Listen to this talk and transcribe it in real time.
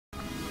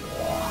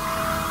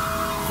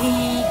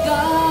Ye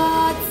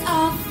gods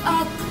of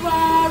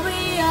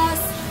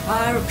Aquarius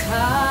are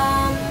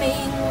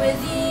coming with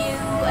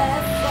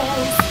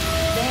UFOs.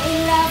 They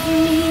love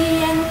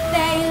me and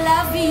they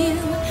love you,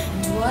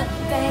 and what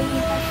they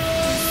have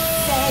to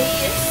say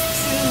is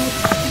true.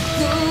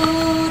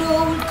 Good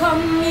old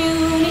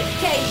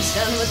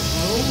communication with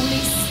Holy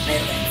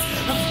Spirit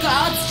of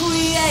God's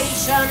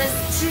creation is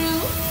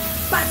true.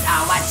 But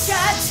our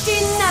church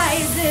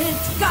denies it.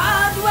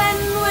 God, when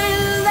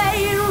will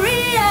they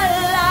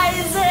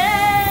realize it?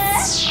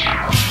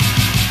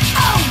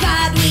 Oh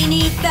God, we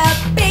need the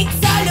big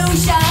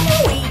solution.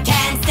 We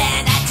can't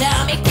stand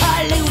atomic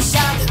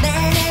pollution.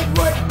 Man, it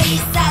would be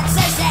such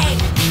a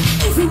shame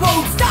if we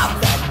won't stop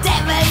the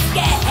devil's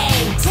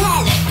game.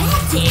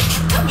 Telepathic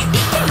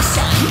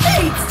communication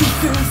leads to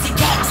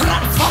physical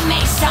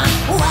transformation.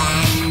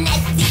 When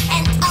at the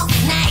end of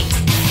night,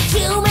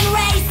 human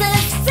race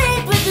is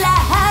filled with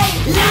light.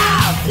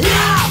 Love,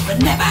 love,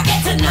 and never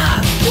get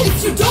enough.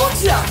 If you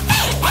don't love,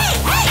 hey, hey,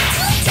 hey,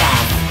 to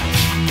death.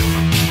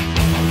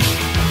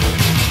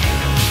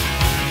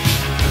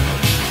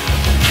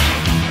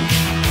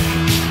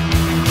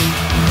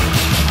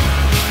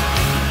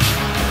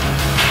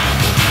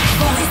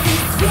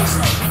 Voices,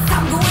 visions,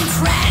 some go in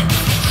trance.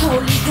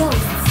 Holy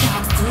Ghost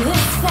starts to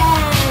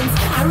expand.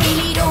 I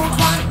really don't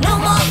want no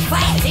more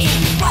fighting.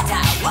 What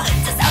I want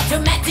is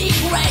automatic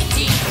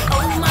writing.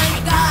 Oh my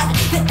God,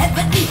 the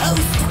heavenly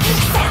host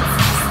sends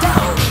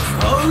stones.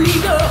 Holy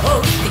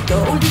Ghost, the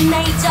golden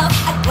age of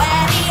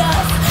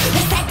Aquarius,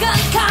 the second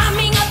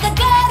coming of the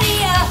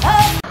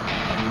Guardian.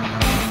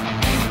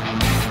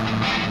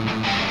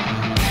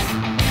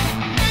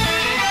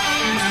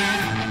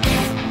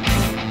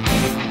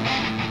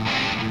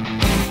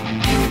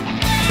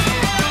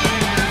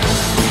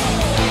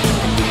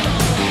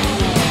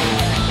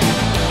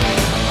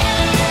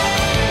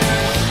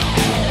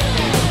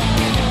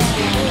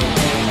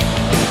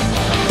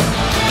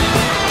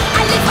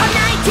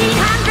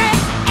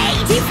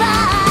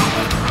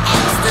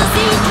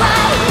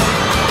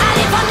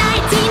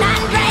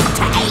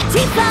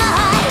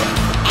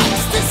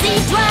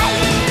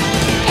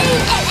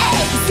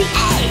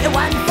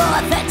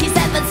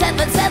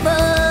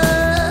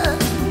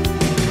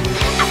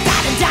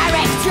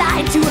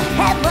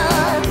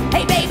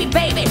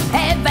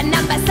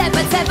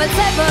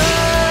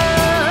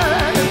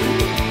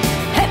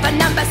 Heaven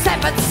number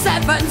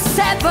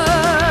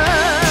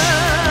 777.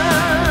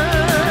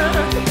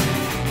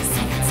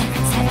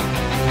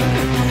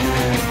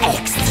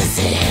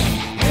 Ecstasy.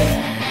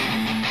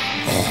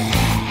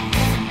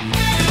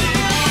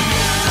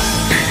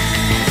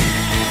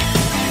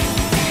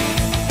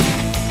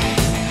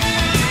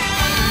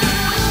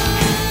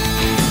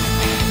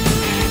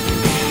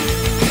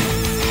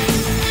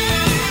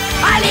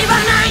 I live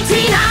on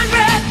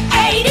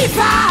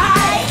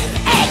 1985.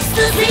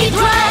 Ecstasy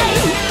train.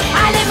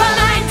 I live on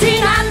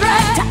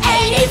 1900 to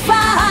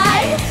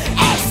 85.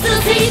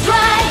 Ecstasy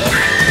train.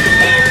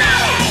 In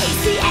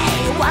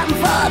ACA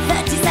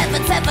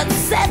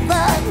 143777.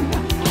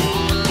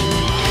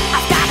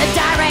 I've got a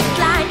direct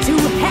line to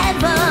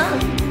heaven.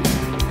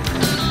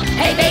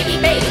 Hey baby,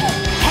 baby.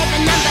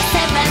 Heaven number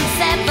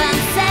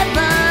 777.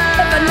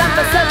 Heaven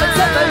number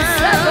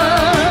 777.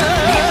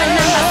 Heaven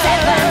number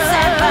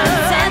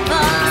 777.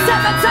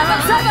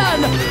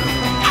 777.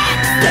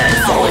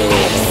 Ecstasy.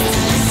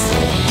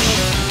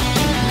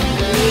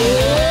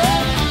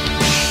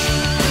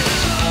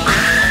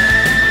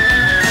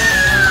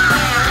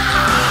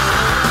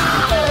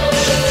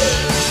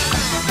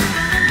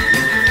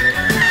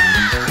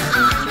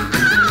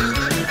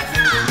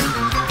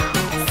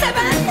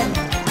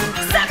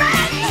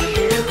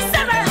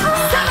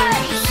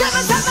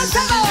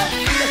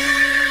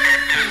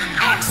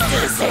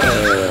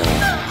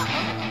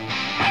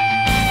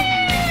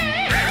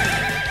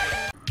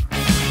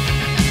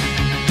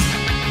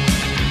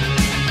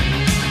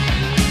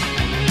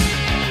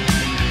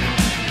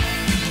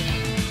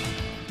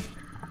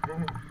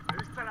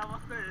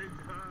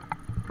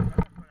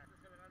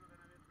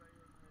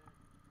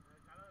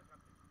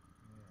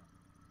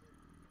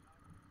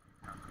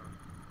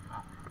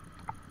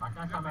 La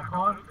casa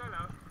mejor.